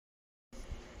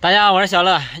大家好，我是小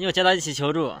乐，又接到一起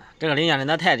求助，这个领养人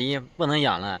的泰迪不能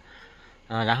养了，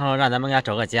然后让咱们给他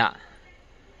找个家，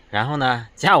然后呢，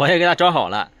家我也给他找好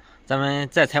了，咱们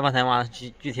再采访采访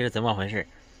具体是怎么回事。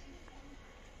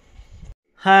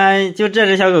嗨，就这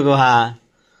只小狗狗哈，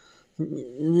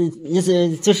你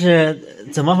是就是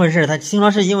怎么回事？他听说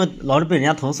是因为老是被人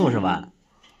家投诉是吧？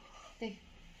对。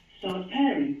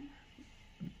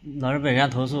老是被人家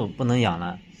投诉不能养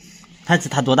了，他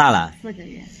多大了？4个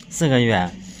月。4个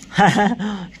月。哈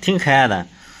哈，挺可爱的，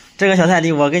这个小泰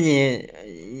迪我给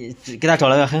他找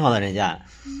了个很好的人家，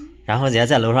然后也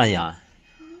在楼上养，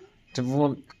这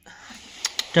公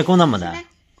的母的？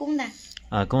公的。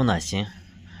公的行。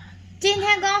今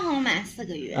天刚好满4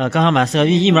个月。刚好满4个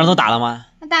月，疫苗都打了吗？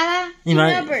打了，疫苗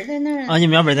本在那儿。疫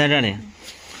苗本在这里。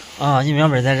疫苗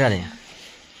本在这里。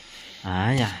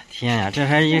哎呀，天呀，这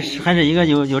还是一个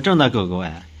有证的狗狗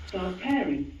哎。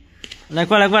来，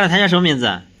过来，他叫什么名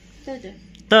字？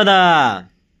豆豆，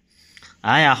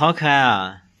哎呀，好可爱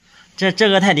啊！这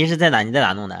个泰迪是在哪？你在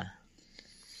哪弄的？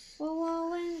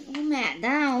我买的，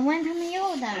我问他们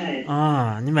要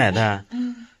的。你买的？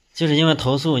就是因为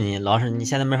投诉你，老是你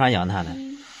现在没法养它了。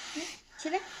起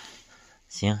来。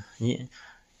行，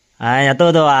哎呀，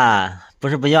豆豆啊，不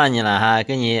是不要你了哈，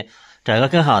给你找一个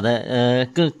更好的，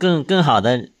更好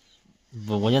的，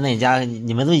我觉得那家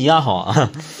你们都一样好，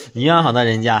一样好的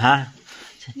人家哈。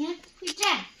你看会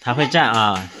站。他会站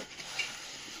啊！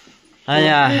哎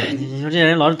呀，你说这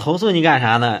人老是投诉你干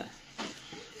啥呢？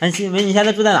你现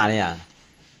在住在哪里呀？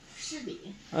市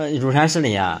里。乳山市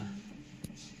里呀。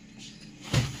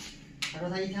他说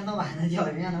他一天到晚的叫，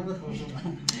人家能不投诉吗？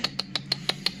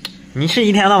你是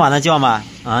一天到晚的叫吗？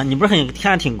你不是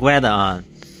看着挺乖的啊？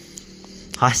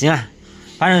好，行啊，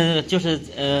反正就是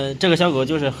这个小狗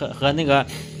就是和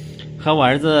我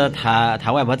儿子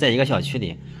他外婆在一个小区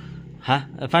里。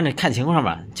反正看情况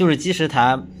吧，就是即使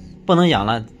他不能养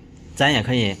了，咱也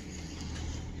可以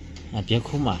别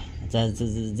哭嘛，咱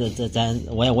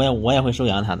我也会收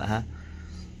养他的哈，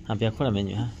别哭了美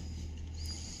女哈，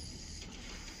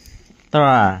豆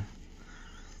儿，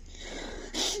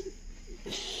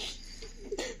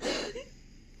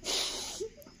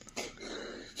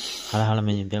好了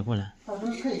美女别哭了，到时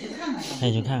候可以去看看，可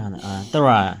以去看看的啊，豆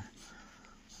儿，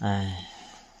哎。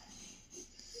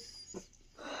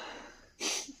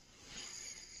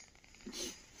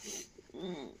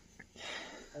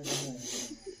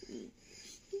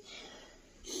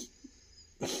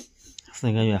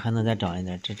4个月还能再长一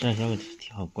点，这小狗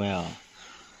挺好乖哦。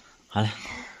好了，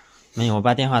美女，我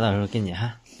把电话到时候给你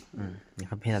哈。你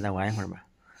还陪它再玩一会儿吧。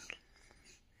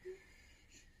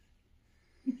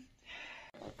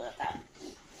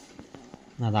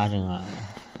那咋整啊？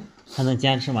还能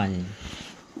坚持吗你？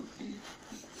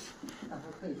到时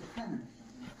候可以去看看。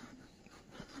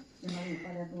现在给你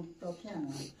发点照片啊，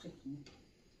视频。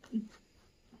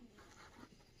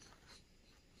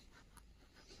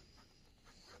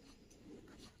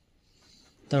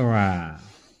豆儿，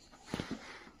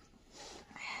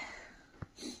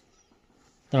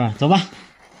走吧，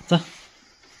走，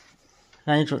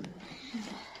让你主。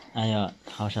哎呀，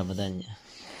好舍不得你。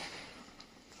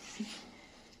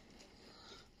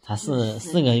他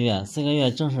4个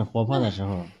月正是活泼的时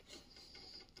候，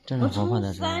正是活泼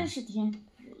的时候。我从30天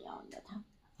养的他。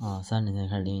30天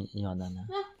开始要的呢。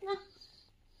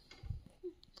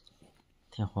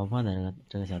挺活泼的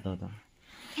这个小豆豆。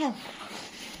看。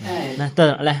来，豆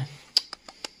豆来。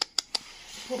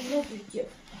我不叫。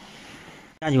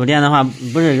干酒店的话，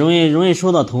不是容易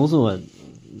收到投诉，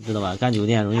知道吧？干酒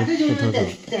店容易被投诉。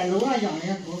在楼上养人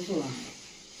家投诉了。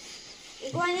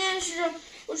关键是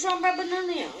我上班不能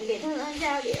领，给他在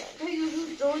家里，他有时候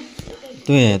着急。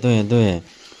对，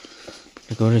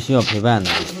这狗是需要陪伴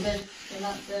的。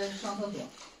在上厕所。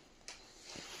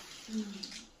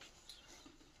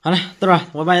好了，豆豆，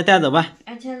我把你带走吧。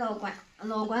而且老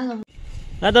关笼。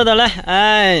来，豆豆来，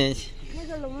哎。那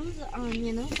个笼子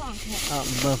你能放开？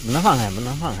不能放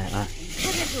开啊。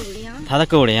它的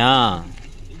狗粮。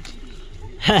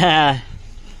嘿嘿。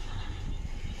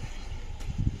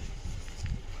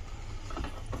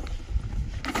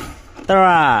豆儿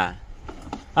啊，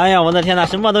哎呀，我的天哪，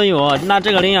什么都有，那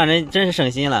这个领养人真是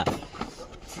省心了。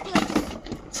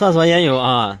厕所也有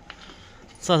啊，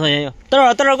豆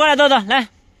儿过来，豆豆来，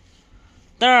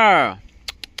豆儿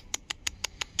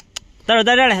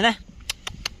在这里来。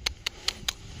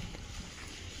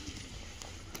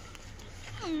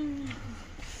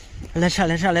来吃了。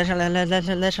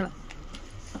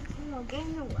老跟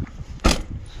着我，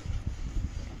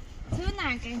走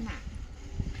哪跟哪。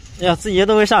哎呀，自己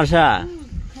都会上车。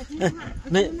可听话，走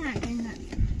哪跟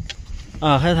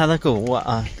哪。还有他的狗窝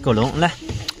啊，狗笼来。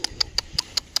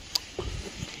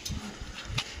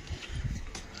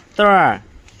豆儿，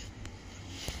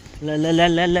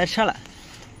来撤了。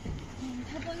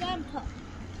它不乱跑。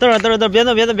豆儿，别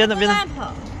动，乱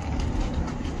跑。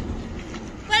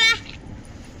过来。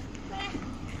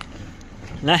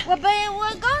来。我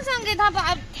刚想给它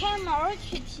把胎毛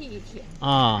去剃一剃。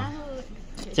啊。然后。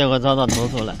结果遭到投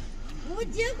诉了。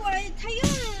结果他又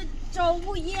找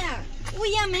物业，物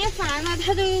业没法呢，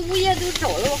物业都找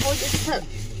了我好几次了。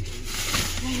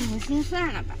哎呀，我心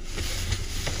算了吧，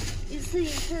一次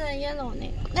的也老那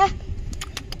个。来，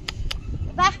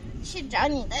走吧，去找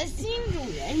你的新主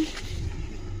人。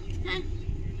看，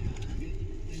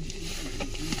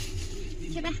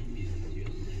去吧。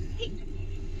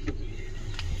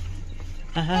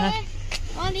哎，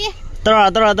往里。豆儿，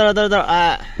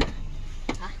哎。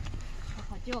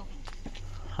好叫。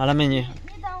好了，美女。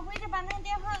你等回去把那个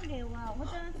电话给我，我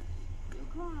等有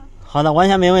空了。好的，完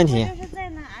全没问题。这是在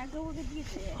哪儿？给我个地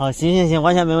址。好，行，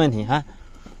完全没问题哈。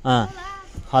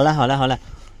好嘞。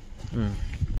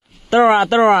豆儿，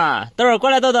过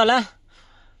来，豆来，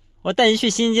我带你去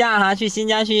新家哈，去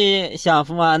享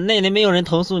福啊。那里没有人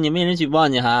投诉你，没人举报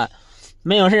你哈，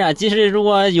没有事啊。即使如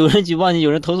果有人举报你，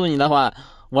有人投诉你的话，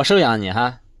我收养你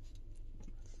哈。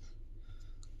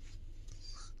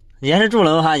也是住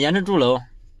楼。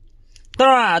豆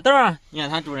儿，你看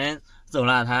他主人走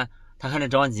了，他开始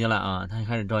着急了啊，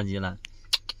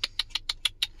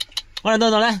过来，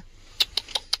豆来，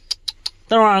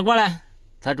豆儿过来，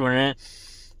他主人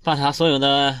把他所有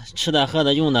的吃的、喝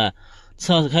的、用的，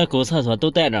狗厕所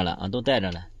都带着了啊，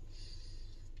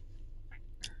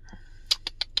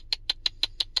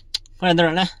过来，豆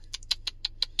儿来。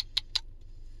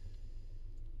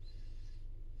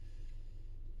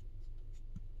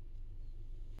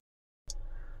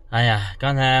哎呀，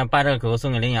刚才把这个狗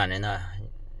送给领养人呢，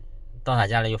到他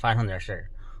家里又发生点事儿。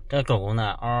这个狗狗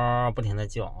呢，不停的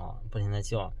叫，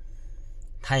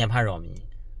他也怕扰民。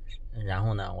然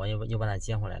后呢，我又把它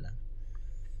接回来了。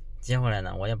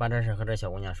我也把这事和这小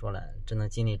姑娘说了，只能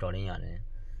尽力找领养人。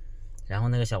然后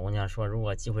那个小姑娘说，如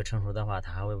果机会成熟的话，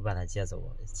她还会把它接走，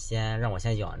让我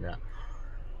先养着。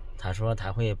她说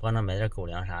她会帮着买点狗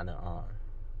粮啥的啊，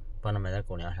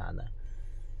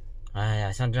哎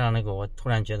呀，像这样的狗，我突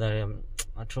然觉得，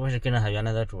除非是跟着它原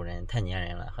来的主人，太粘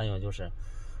人了。还有就是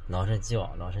老是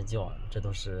叫，这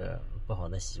都是不好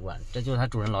的习惯。这就是它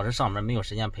主人老是上班，没有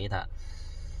时间陪它。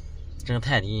这个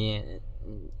泰迪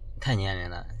太粘人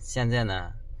了。现在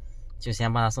呢，就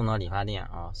先把它送到理发店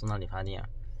啊，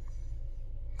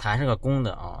它是个公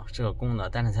的啊，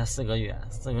但是才4个月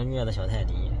的小泰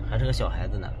迪，还是个小孩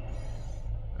子呢。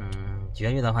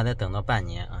绝育的话得等到半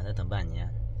年。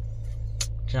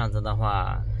这样子的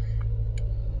话，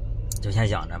就先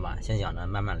养着吧，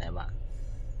慢慢来吧。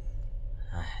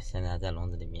哎，现在在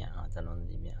笼子里面，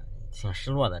挺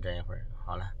失落的这一会儿。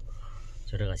好了，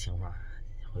就这个情况，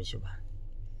回去吧。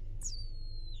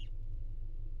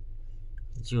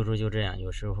救助就这样，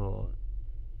有时候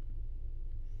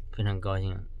非常高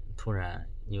兴，突然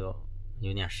又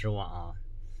有点失望啊。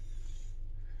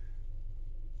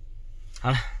好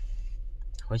了，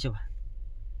回去吧。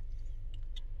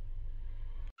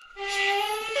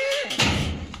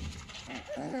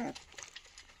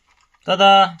豆豆。